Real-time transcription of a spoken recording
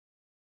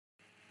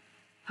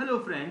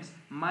Hello friends,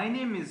 my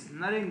name is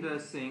Narendra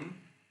Singh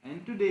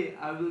and today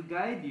I will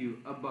guide you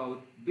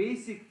about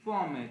basic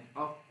format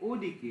of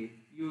ODK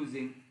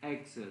using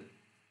Excel.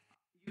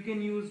 You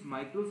can use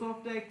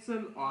Microsoft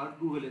Excel or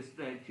Google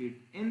Spreadsheet.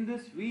 In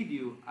this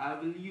video, I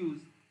will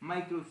use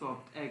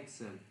Microsoft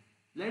Excel.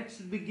 Let's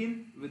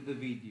begin with the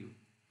video.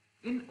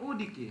 In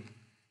ODK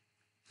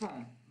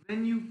form,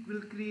 when you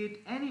will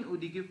create any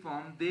ODK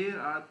form,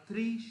 there are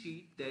three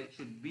sheets that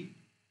should be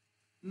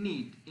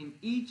need in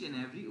each and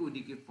every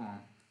ODK form.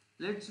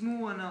 Let's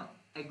move on an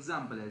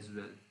example as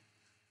well.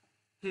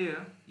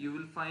 Here you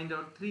will find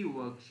out three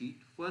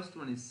worksheets. First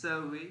one is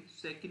survey,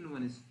 second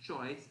one is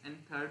choice, and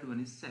third one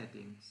is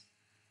settings.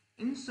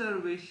 In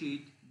survey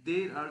sheet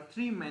there are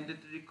three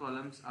mandatory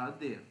columns are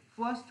there.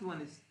 First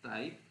one is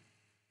type,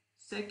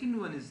 second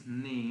one is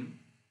name,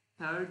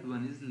 third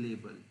one is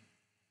label.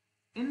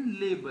 In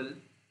label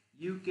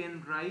you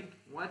can write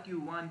what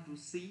you want to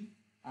see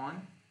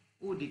on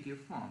ODK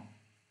form.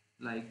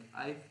 Like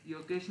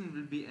your question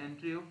will be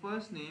enter your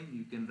first name,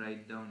 you can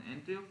write down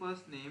enter your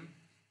first name.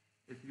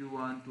 If you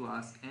want to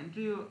ask enter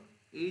your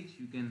age,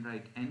 you can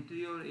write enter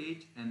your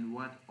age and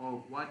what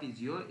is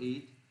your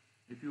age.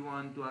 If you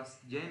want to ask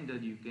gender,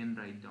 you can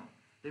write down.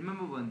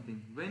 Remember one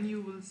thing, when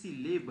you will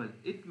see label,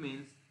 it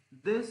means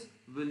this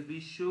will be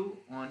shown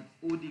on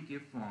ODK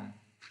form.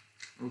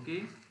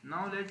 Okay,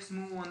 now let's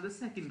move on the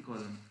second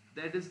column,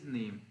 that is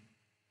name.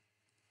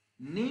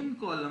 Name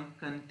column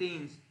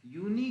contains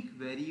unique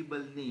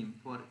variable name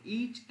for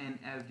each and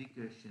every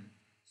question.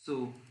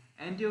 So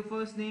enter your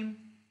first name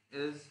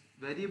is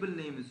variable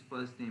name is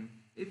first name.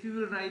 If you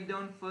will write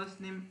down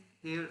first name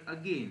here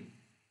again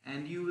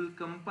and you will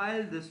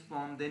compile this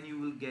form, then you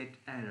will get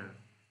error.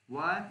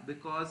 Why?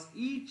 Because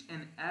each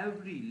and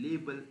every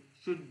label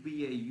should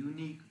be a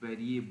unique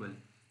variable.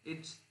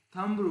 It's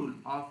thumb rule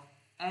of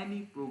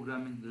any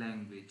programming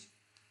language.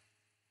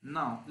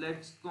 Now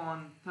let's go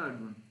on third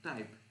one,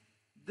 type.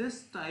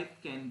 This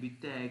type can be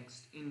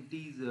text,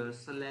 integer,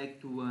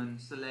 select one,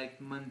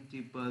 select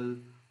multiple,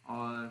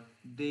 or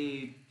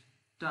date,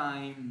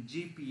 time,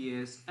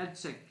 GPS,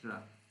 etc.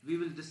 We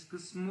will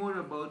discuss more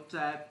about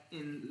type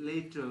in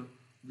later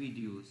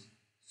videos.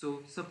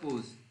 So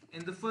suppose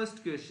in the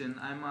first question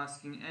I am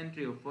asking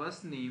enter your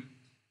first name,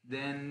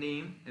 then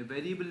name, a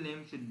variable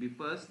name should be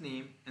first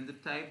name and the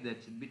type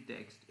that should be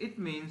text. It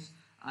means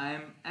I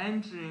am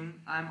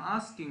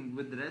asking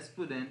with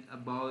respondent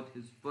about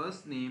his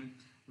first name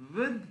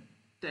with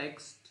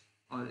text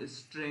or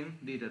string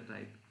data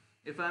type.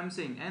 If I am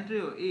saying enter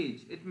your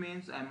age, it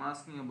means I am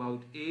asking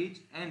about age,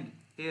 and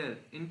here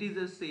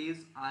integer says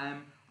I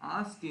am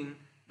asking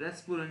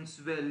respondent's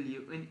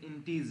value in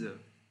integer,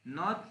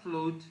 not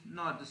float,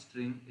 not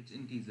string, it's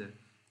integer.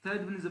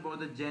 Third one is about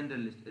the gender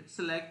list, it's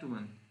select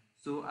one.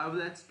 So I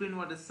will explain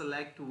what is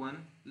select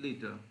one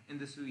later in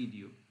this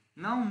video.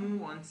 Now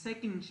move on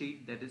second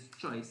sheet, that is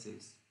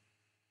choices.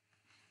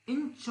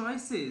 In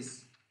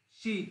choices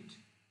sheet,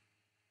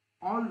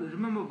 all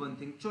remember one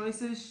thing,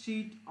 choices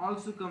sheet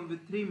also come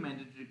with three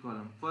mandatory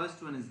columns.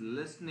 First one is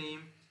list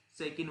name,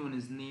 second one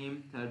is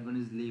name, third one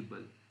is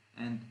label.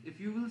 And if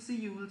you will see,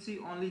 you will see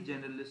only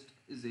gender list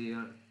is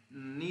here,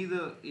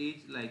 neither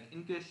age. Like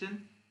in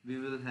question we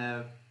will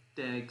have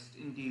text,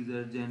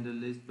 integer, gender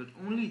list, but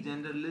only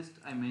gender list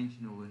I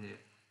mention over here.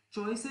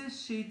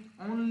 Choices sheet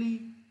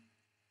only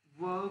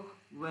work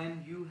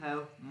when you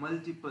have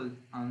multiple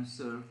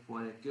answer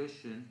for a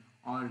question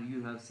or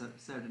you have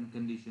certain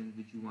conditions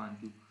which you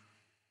want to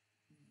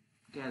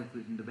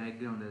calculate in the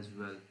background as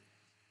well.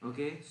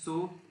 Okay,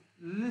 so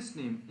list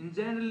name, in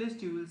general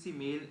list you will see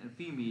male and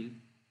female.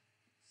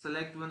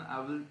 Select one, I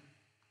will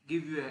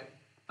give you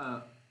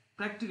a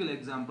practical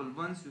example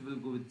once. We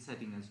will go with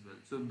setting as well.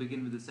 So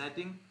begin with the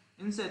setting.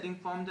 In setting,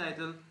 form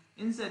title.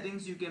 In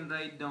settings you can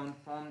write down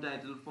form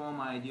title,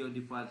 form ID or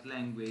default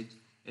language.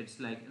 It's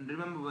like, and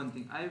remember one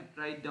thing, I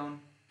write down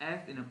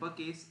F in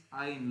uppercase,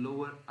 I in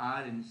lower,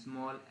 R in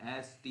small,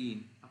 S, T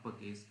in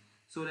uppercase.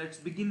 So let's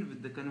begin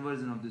with the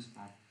conversion of this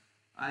form.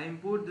 I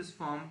import this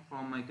form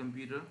from my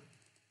computer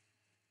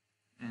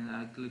and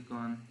I click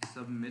on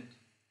submit.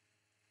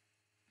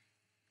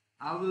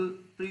 I will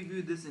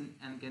preview this in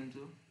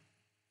Encanto.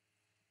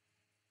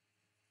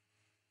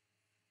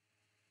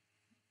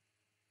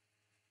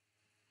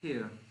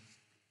 Here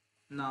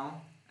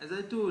now, as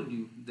I told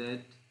you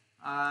that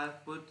I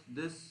put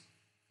this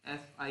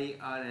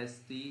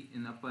FIRST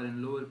in upper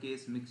and lower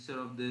case, mixture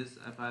of this.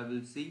 If I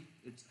will see,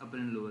 it's upper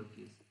and lower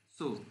case.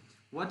 So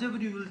whatever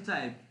you will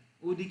type,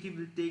 ODK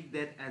will take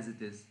that as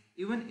it is.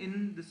 Even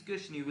in this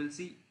question you will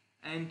see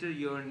enter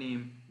your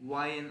name,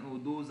 Y and O,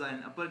 those are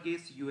in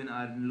uppercase, U and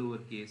R in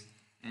lowercase.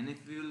 And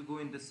if we will go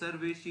in the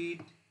survey sheet,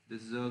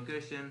 this is our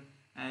question,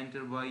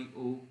 enter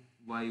YO,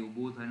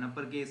 both are in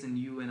uppercase and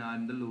U and R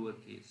in the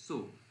lowercase.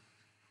 So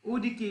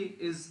ODK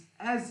is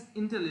as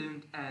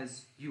intelligent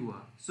as you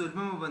are. So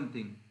remember one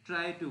thing,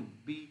 try to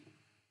be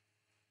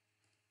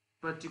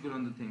particular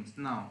on the things.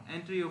 Now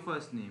enter your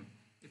first name.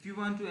 If you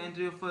want to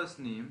enter your first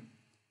name,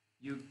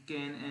 you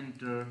can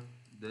enter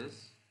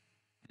this,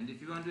 and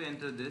if you want to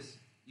enter this,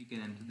 you can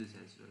enter this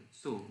as well.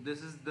 So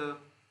this is the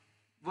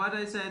what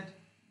I said,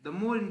 the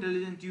more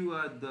intelligent you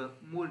are, the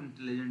more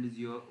intelligent is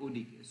your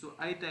ODK. So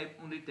I type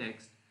only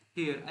text.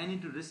 Here I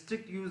need to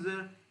restrict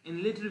user.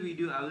 In later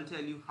video I will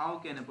tell you how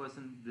can a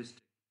person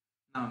restrict.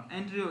 Now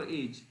enter your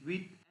age.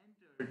 We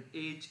entered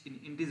age in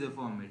integer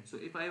format. So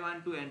if I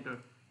want to enter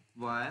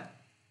Y,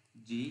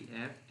 G,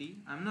 F,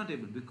 T, I'm not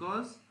able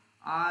because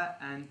I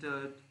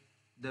entered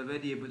the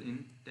variable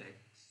in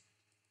text,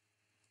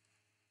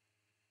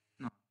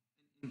 not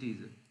in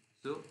integer.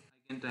 So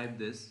I can type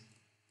this.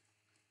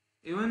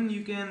 Even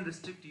you can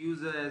restrict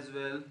user as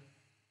well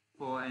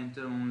for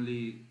enter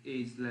only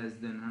age less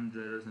than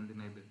 100 or something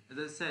like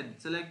that. As I said,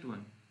 select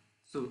one.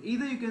 So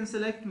either you can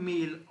select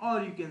male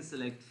or you can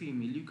select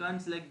female. You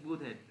can't select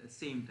both at the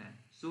same time.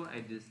 So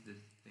I did this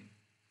thing.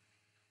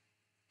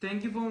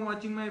 Thank you for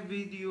watching my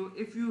video.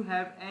 If you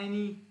have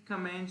any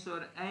comments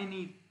or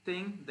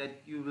anything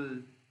that you will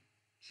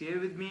share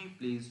with me,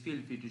 please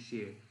feel free to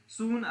share.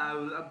 Soon I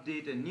will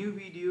update a new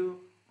video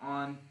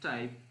on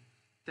type.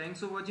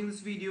 Thanks for watching this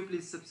video.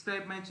 Please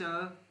subscribe my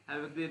channel.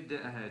 Have a great day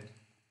ahead.